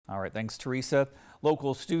All right, thanks, Teresa.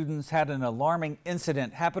 Local students had an alarming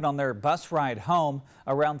incident happen on their bus ride home.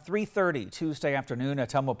 Around 3:30 Tuesday afternoon,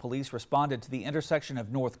 Ottumwa police responded to the intersection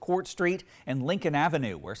of North Court Street and Lincoln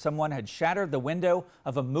Avenue, where someone had shattered the window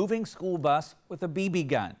of a moving school bus with a BB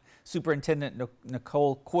gun. Superintendent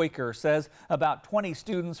Nicole Koiker says about 20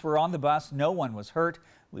 students were on the bus. No one was hurt.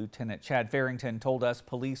 Lieutenant Chad Farrington told us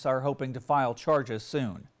police are hoping to file charges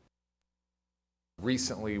soon.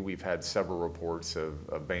 Recently, we've had several reports of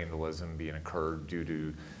vandalism being occurred due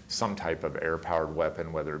to some type of air-powered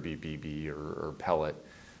weapon, whether it be BB or pellet.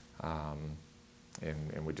 And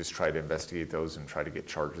we just try to investigate those and try to get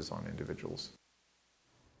charges on individuals.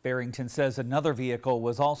 Farrington says another vehicle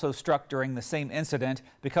was also struck during the same incident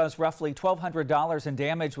because roughly $1,200 in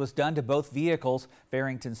damage was done to both vehicles.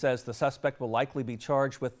 Farrington says the suspect will likely be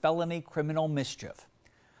charged with felony criminal mischief.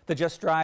 The Just Drive